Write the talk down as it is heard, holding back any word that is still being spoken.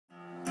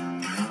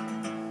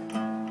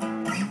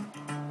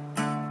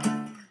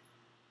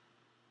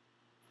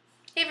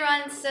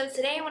everyone, so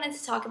today I wanted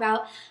to talk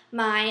about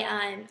my,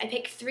 I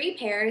picked 3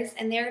 pairs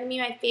and they're going to be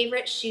my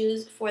favorite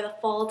shoes for the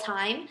fall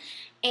time.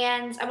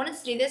 And I wanted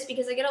to do this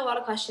because I get a lot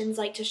of questions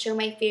like to show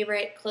my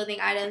favorite clothing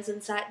items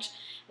and such.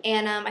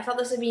 And I thought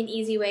this would be an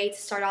easy way to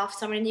start off.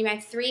 So I'm going to do my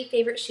 3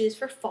 favorite shoes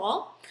for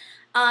fall.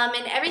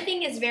 And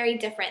everything is very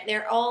different.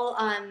 They're all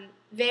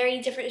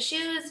very different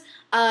shoes.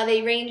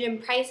 They range in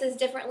prices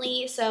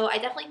differently, so I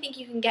definitely think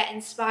you can get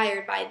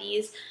inspired by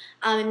these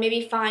and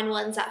maybe find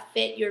ones that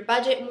fit your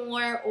budget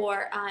more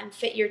or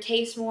fit your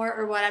taste more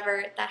or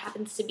whatever that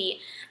happens to be.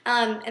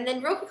 And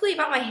then real quickly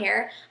about my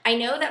hair, I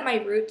know that my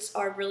roots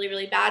are really,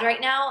 really bad right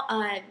now.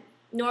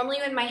 Normally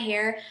when my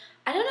hair,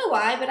 I don't know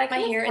why, but I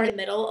kind of my hair in the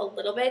middle a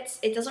little bit.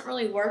 It doesn't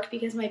really work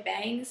because my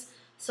bangs,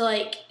 so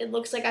like it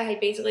looks like I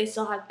basically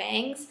still have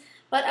bangs.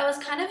 But I was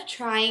kind of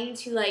trying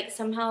to like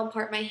somehow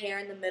part my hair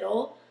in the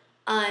middle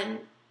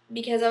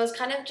because I was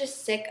kind of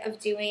just sick of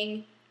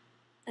doing,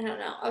 I don't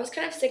know, I was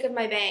kind of sick of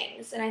my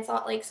bangs and I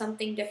thought like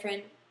something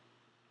different.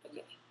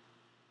 Okay.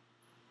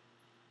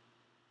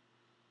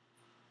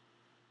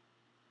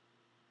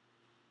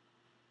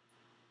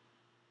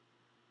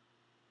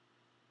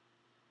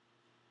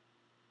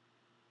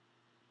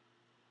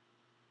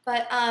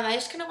 But I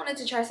just kind of wanted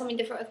to try something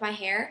different with my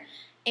hair.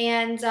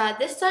 And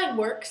this side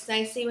works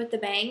nicely with the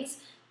bangs.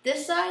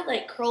 This side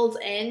like curls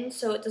in,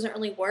 so it doesn't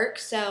really work.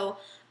 So,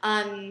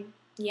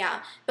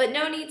 yeah. But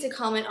no need to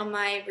comment on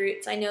my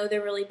roots. I know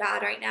they're really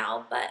bad right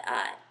now, but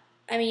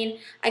I mean,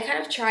 I kind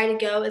of try to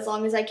go as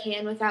long as I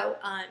can without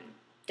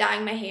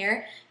dyeing my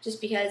hair,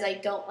 just because I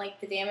don't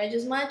like the damage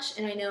as much.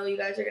 And I know you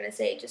guys are gonna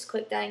say just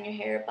quit dyeing your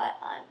hair, but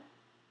I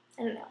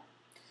don't know.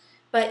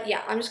 But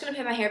yeah, I'm just going to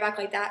pin my hair back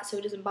like that so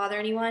it doesn't bother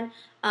anyone.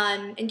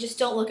 And just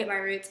don't look at my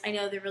roots. I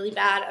know they're really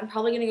bad. I'm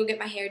probably going to go get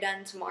my hair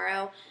done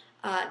tomorrow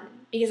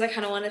because I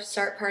kind of want to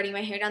start parting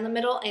my hair down the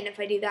middle. And if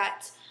I do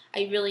that,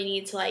 I really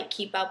need to like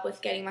keep up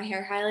with getting my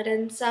hair highlighted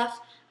and stuff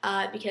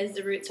because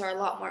the roots are a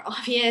lot more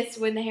obvious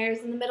when the hair is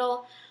in the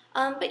middle.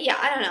 But yeah,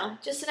 I don't know.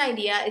 Just an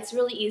idea. It's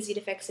really easy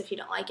to fix if you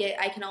don't like it.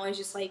 I can always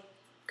just like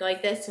go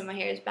like this and my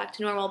hair is back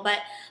to normal, but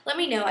let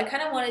me know. I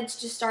kind of wanted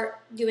to just start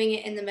doing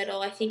it in the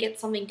middle. I think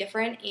it's something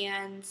different,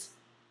 and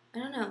I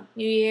don't know,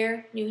 new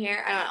year, new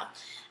hair, I don't know.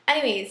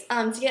 Anyways,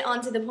 to get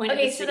on to the point of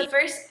this video. The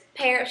first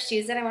pair of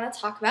shoes that I want to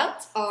talk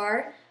about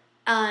are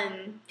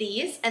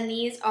these, and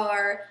these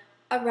are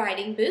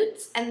riding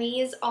boots, and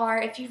these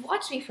are, if you've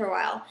watched me for a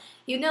while,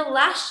 you know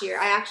last year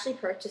I actually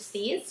purchased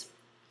these,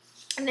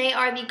 and they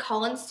are the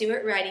Colin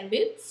Stewart riding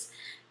boots.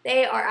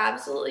 They are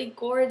absolutely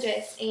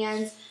gorgeous,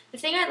 and the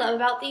thing I love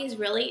about these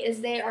really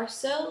is they are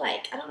so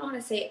like, I don't know how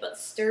to say it, but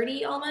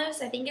sturdy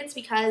almost. I think it's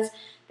because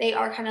they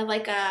are kind of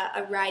like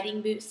a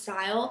riding boot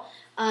style.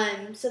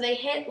 So they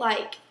hit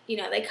like, you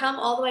know, they come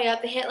all the way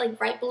up. They hit like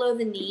right below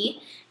the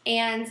knee,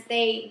 and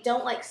they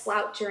don't like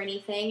slouch or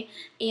anything.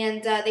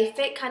 And they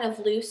fit kind of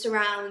loose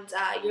around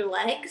your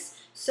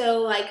legs. So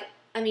like,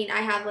 I mean,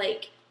 I have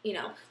like, you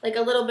know, like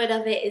a little bit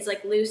of it is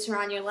like loose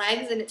around your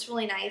legs, and it's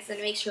really nice, and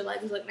it makes your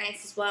legs look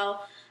nice as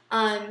well.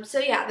 So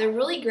yeah, they're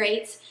really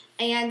great,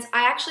 and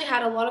I actually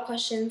had a lot of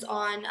questions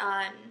on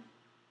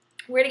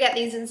where to get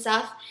these and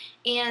stuff,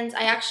 and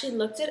I actually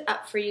looked it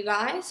up for you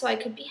guys so I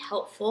could be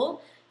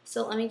helpful.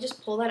 So let me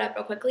just pull that up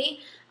real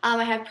quickly.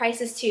 I have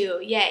prices too,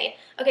 yay.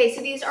 Okay,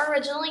 so these are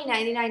originally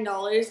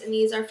 $99, and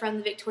these are from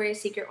the Victoria's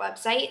Secret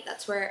website.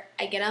 That's where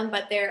I get them,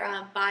 but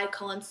they're by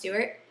Colin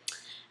Stewart.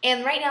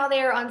 And right now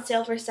they are on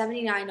sale for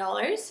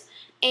 $79.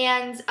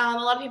 And a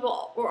lot of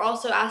people were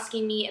also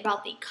asking me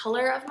about the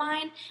color of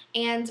mine,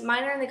 and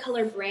mine are in the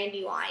color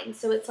Brandywine.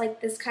 So it's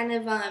like this kind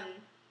of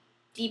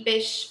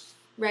deepish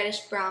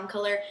reddish brown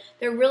color.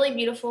 They're really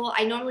beautiful.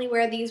 I normally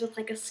wear these with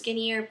like a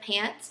skinnier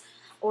pants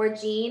or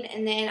jean,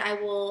 and then I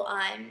will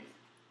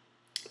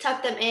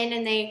tuck them in,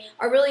 and they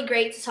are really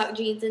great to tuck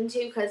jeans into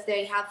because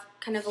they have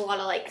kind of a lot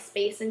of like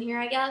space in here,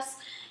 I guess.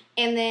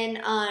 And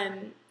then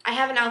I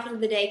have an outfit of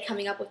the day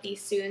coming up with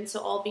these soon, so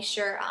I'll be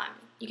sure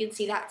you can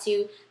see that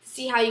too, to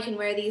see how you can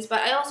wear these.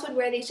 But I also would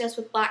wear these just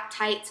with black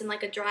tights and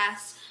like a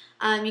dress.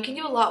 You can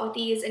do a lot with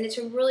these, and it's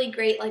a really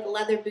great like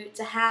leather boot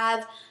to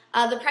have.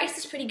 The price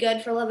is pretty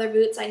good for leather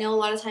boots. I know a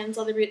lot of times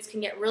leather boots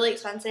can get really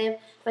expensive,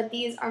 but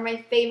these are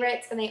my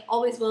favorites, and they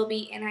always will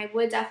be, and I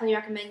would definitely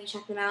recommend you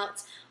check them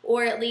out,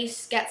 or at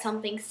least get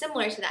something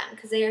similar to them,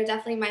 because they are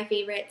definitely my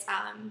favorite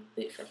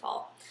boot for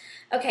fall.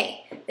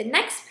 Okay, the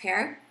next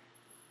pair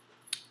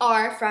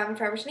are from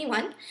Forever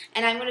 21,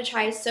 and I'm going to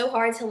try so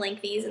hard to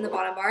link these in the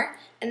bottom bar,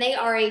 and they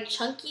are a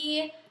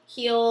chunky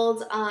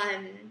heeled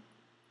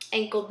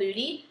ankle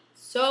bootie.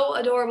 So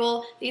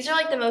adorable. These are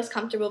like the most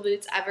comfortable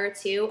boots ever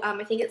too.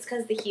 I think it's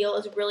because the heel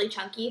is really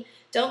chunky.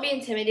 Don't be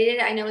intimidated.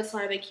 I know it's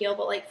not a big heel,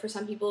 but like for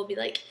some people it would be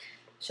like,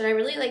 should I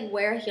really like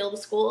wear a heel to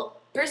school?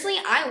 Personally,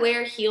 I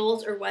wear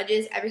heels or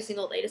wedges every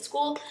single day to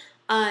school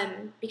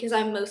because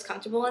I'm most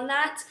comfortable in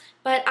that.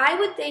 But I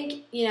would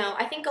think, you know,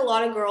 I think a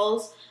lot of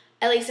girls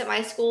at least at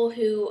my school,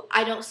 who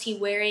I don't see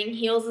wearing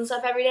heels and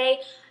stuff every day,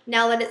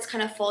 now that it's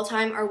kind of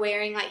full-time, are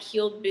wearing like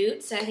heeled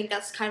boots. And I think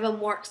that's kind of a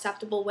more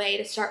acceptable way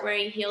to start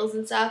wearing heels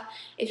and stuff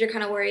if you're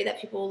kind of worried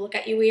that people will look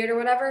at you weird or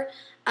whatever.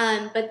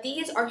 But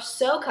these are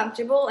so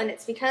comfortable, and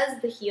it's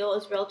because the heel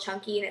is real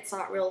chunky and it's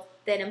not real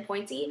thin and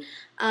pointy.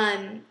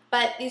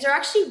 But these are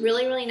actually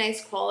really, really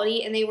nice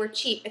quality, and they were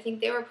cheap. I think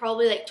they were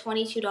probably like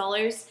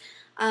 $22.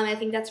 I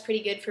think that's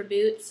pretty good for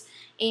boots.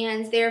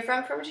 And they're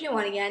from Forever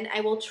 21 again.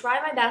 I will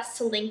try my best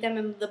to link them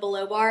in the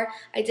below bar.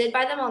 I did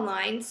buy them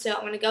online, so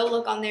I'm going to go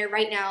look on there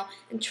right now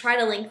and try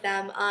to link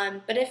them.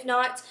 But if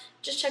not,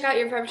 just check out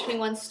your Forever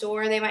 21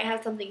 store. They might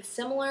have something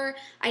similar.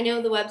 I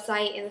know the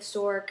website and the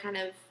store kind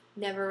of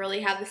never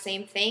really have the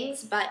same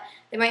things, but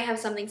they might have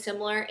something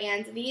similar.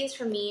 And these,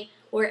 for me,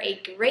 were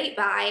a great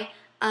buy.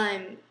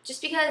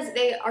 Just because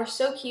they are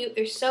so cute,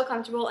 they're so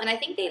comfortable, and I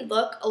think they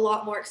look a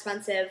lot more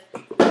expensive,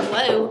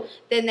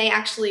 than they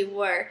actually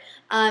were.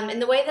 And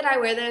the way that I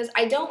wear those,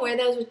 I don't wear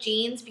those with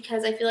jeans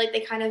because I feel like they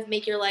kind of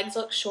make your legs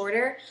look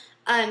shorter.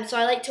 So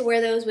I like to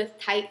wear those with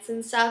tights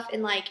and stuff,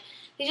 and like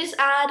they just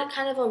add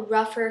kind of a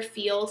rougher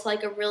feel to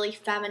like a really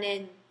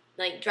feminine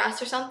like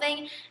dress or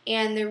something,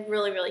 and they're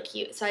really, really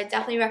cute. So I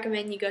definitely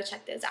recommend you go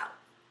check those out.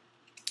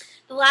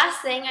 The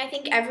last thing, I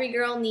think every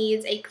girl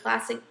needs a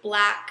classic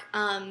black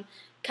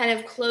kind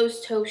of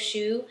closed-toe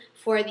shoe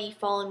for the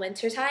fall and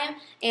winter time,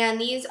 and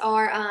these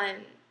are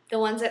the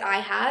ones that I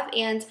have.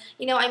 And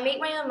you know, I make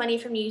my own money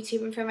from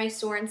YouTube and from my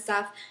store and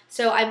stuff,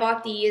 so I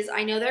bought these.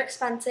 I know they're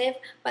expensive,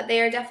 but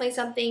they are definitely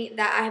something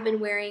that I have been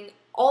wearing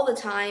all the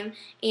time,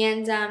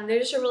 and they're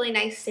just a really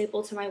nice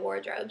staple to my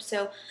wardrobe.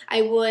 So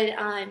I would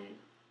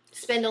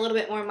spend a little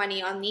bit more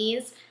money on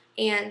these.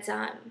 And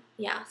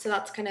yeah, so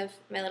that's kind of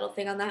my little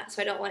thing on that.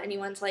 So I don't want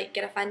anyone to like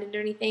get offended or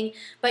anything.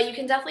 But you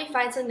can definitely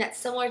find something that's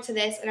similar to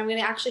this, and I'm going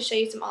to actually show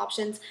you some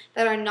options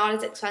that are not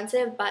as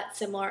expensive but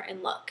similar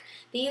in look.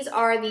 These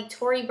are the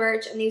Tory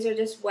Burch, and these are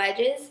just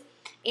wedges.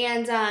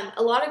 And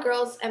a lot of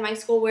girls at my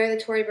school wear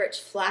the Tory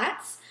Burch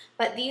flats,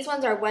 but these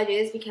ones are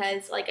wedges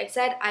because, like I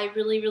said, I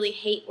really, really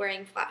hate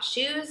wearing flat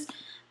shoes.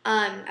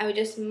 I would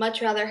just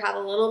much rather have a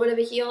little bit of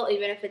a heel,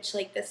 even if it's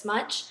like this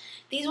much.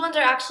 These ones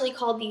are actually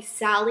called the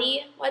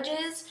Sally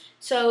wedges.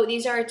 So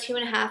these are a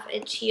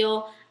 2.5-inch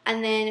heel.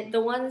 And then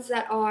the ones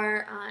that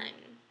are,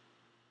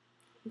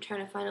 I'm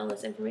trying to find all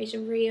this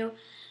information for you.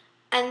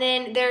 And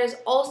then there's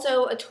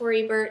also a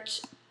Tory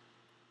Burch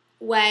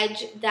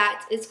wedge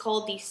that is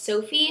called the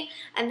Sophie.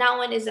 And that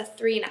one is a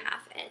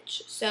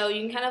 3.5-inch. So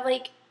you can kind of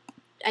like,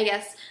 I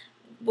guess,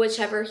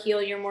 whichever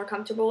heel you're more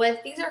comfortable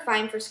with. These are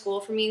fine for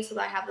school for me, so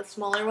that I have the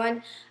smaller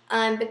one.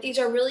 But these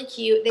are really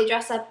cute. They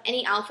dress up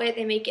any outfit.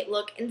 They make it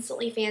look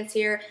instantly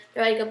fancier.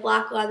 They're like a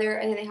black leather,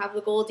 and then they have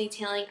the gold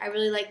detailing. I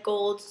really like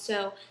gold,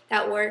 so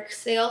that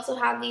works. They also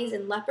have these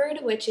in leopard,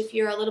 which if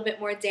you're a little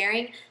bit more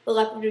daring, the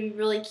leopard would be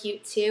really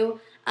cute too.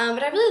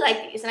 But I really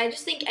like these, and I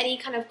just think any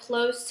kind of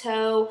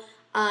closed-toe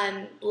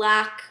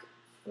black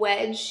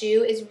wedge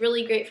shoe is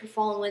really great for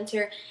fall and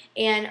winter,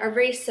 and are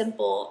very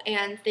simple,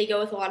 and they go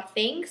with a lot of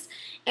things.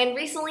 And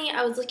recently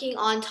I was looking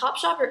on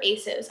Topshop or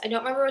ASOS. I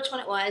don't remember which one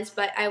it was,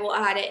 but I will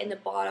add it in the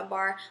bottom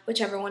bar,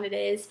 whichever one it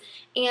is.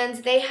 And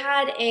they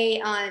had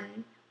a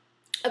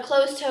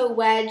closed-toe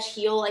wedge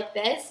heel like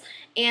this,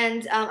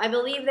 and I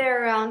believe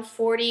they're around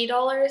 $40,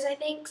 I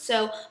think.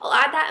 So I'll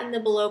add that in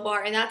the below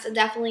bar, and that's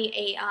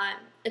definitely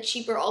a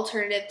cheaper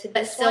alternative to,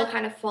 but still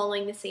kind of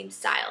following the same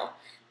style.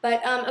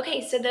 But,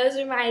 okay, so those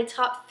are my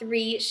top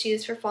 3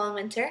 shoes for fall and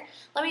winter.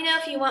 Let me know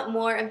if you want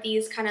more of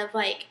these kind of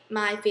like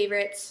my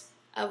favorites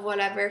of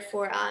whatever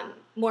for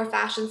more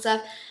fashion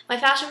stuff. My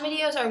fashion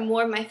videos are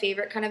more of my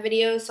favorite kind of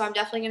videos, so I'm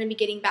definitely going to be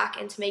getting back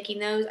into making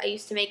those. I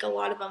used to make a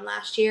lot of them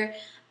last year,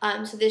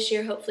 so this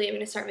year hopefully I'm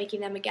going to start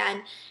making them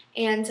again.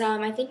 And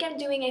I think I'm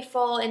doing a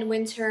fall and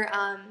winter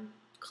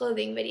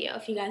clothing video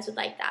if you guys would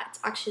like that. It's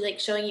actually like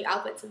showing you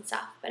outfits and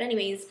stuff. But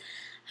anyways,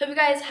 hope you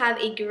guys have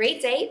a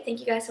great day. Thank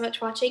you guys so much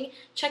for watching.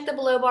 Check the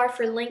below bar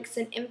for links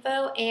and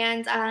info,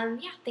 and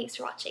yeah, thanks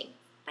for watching.